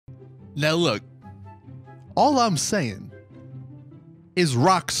Now look, all I'm saying is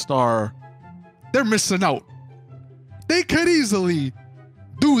ROCKSTAR, they're missing out. They could easily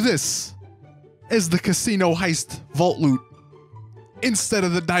do this as the casino heist vault loot instead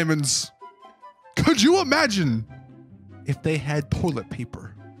of the diamonds. Could you imagine if they had toilet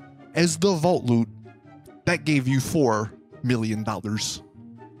paper as the vault loot that gave you $4 million?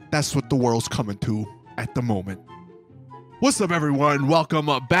 That's what the world's coming to at the moment. What's up, everyone? Welcome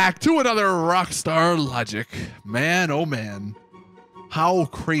back to another ROCKSTAR Logic. Man, oh man, how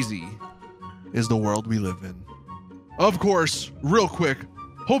crazy is the world we live in? Of course, real quick,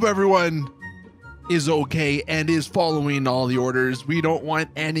 hope everyone is okay and is following all the orders. We don't want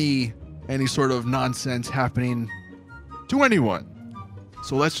any sort of nonsense happening to anyone.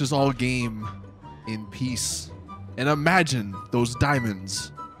 So let's just all game in peace and imagine those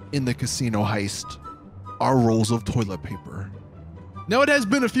diamonds in the casino heist are rolls of toilet paper. Now, it has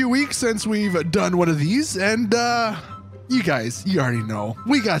been a few weeks since we've done one of these, and you guys, you already know,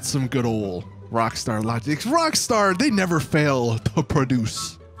 we got some good old ROCKSTAR logics. ROCKSTAR, they never fail to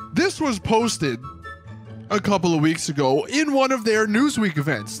produce. This was posted a couple of weeks ago in one of their Newsweek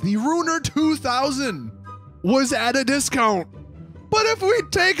events. The Runer 2000 was at a discount. But if we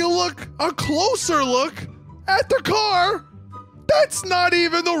take a closer look at the car, that's not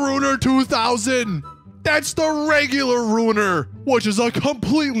even the Runer 2000. That's the regular Runer, which is a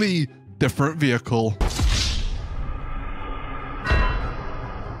completely different vehicle.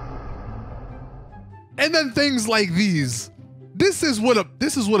 And then things like these. This is what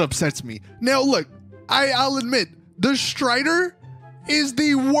upsets me. Now look, I'll admit, the Strider is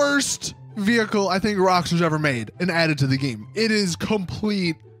the worst vehicle I think ROCKSTAR's ever made and added to the game. It is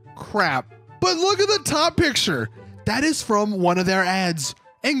complete crap. But look at the top picture. That is from one of their ads.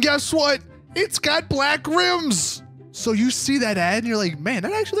 And guess what? It's got black rims. So you see that ad and you're like, man,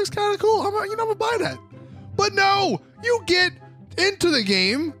 that actually looks kind of cool. I'm gonna buy that. But no, you get into the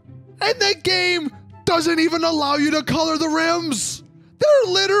game and the game doesn't even allow you to color the rims.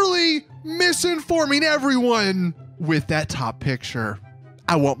 They're literally misinforming everyone with that top picture.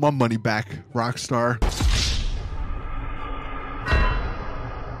 I want my money back, ROCKSTAR.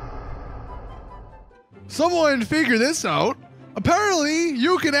 Someone figure this out. Apparently,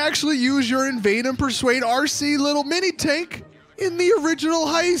 you can actually use your Invade and Persuade RC little mini tank in the original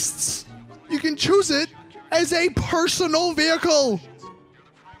heists. You can choose it as a personal vehicle.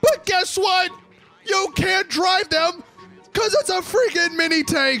 But guess what? You can't drive them because it's a freaking mini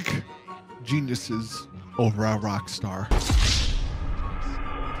tank. Geniuses over at ROCKSTAR.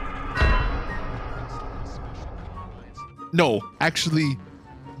 No, actually,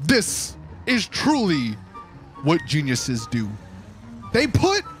 this is truly what geniuses do. They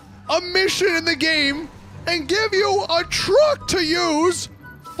put a mission in the game and give you a truck to use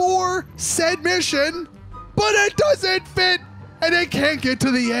for said mission, but it doesn't fit and it can't get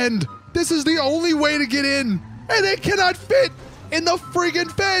to the end. This is the only way to get in and it cannot fit in the friggin'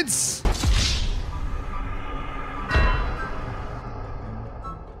 fence.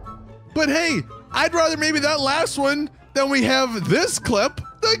 But hey, I'd rather maybe that last one than we have this clip.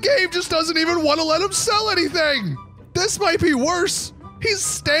 The game just doesn't even want to let him sell anything. This might be worse. He's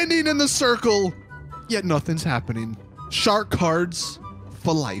standing in the circle, yet nothing's happening. Shark cards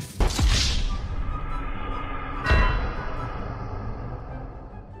for life.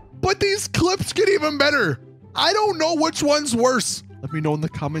 But these clips get even better. I don't know which one's worse. Let me know in the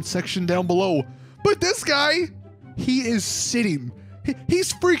comment section down below. But this guy, he is sitting.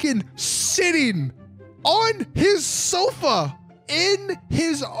 He's freaking sitting on his sofa in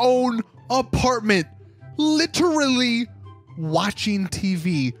his own apartment, literally watching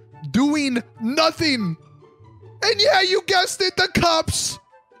TV, doing nothing. And yeah, you guessed it, the cops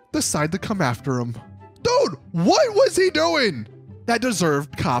decide to come after him. Dude, what was he doing that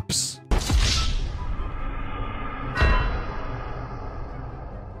deserved cops?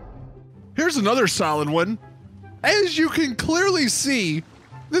 Here's another solid one. As you can clearly see,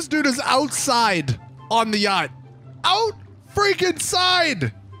 this dude is outside on the yacht. Out freaking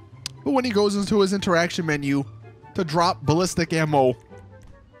side. But when he goes into his interaction menu to drop ballistic ammo,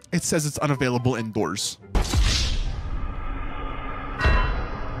 it says it's unavailable indoors.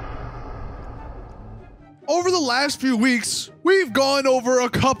 Over the last few weeks, we've gone over a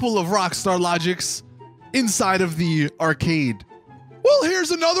couple of ROCKSTAR logics inside of the arcade. Well,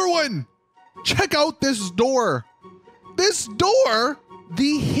 here's another one. Check out this door. This door,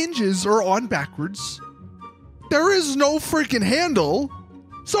 the hinges are on backwards. There is no freaking handle.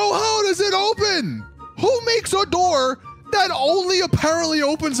 So how does it open? Who makes a door that only apparently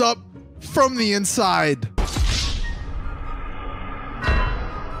opens up from the inside?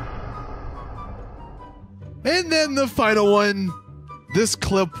 And then the final one, this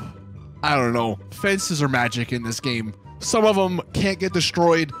clip, I don't know, fences are magic in this game. Some of them can't get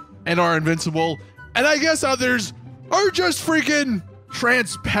destroyed and are invincible, and I guess others are just freaking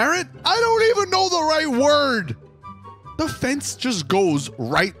transparent? I don't even know the right word. The fence just goes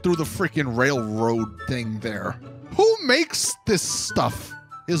right through the freaking railroad thing there. Who makes this stuff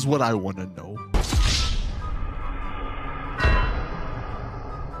is what I want to know.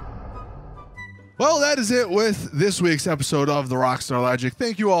 Well, that is it with this week's episode of the Rockstar Logic.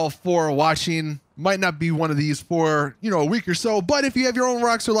 Thank you all for watching. Might not be one of these for, a week or so, but if you have your own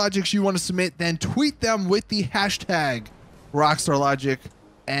Rockstar Logics you want to submit, then tweet them with the hashtag Rockstar Logic,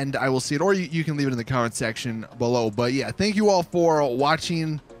 and I will see it, or you can leave it in the comment section below. But yeah, thank you all for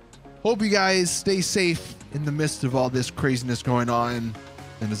watching. Hope you guys stay safe in the midst of all this craziness going on.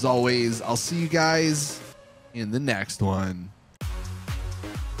 And as always, I'll see you guys in the next one.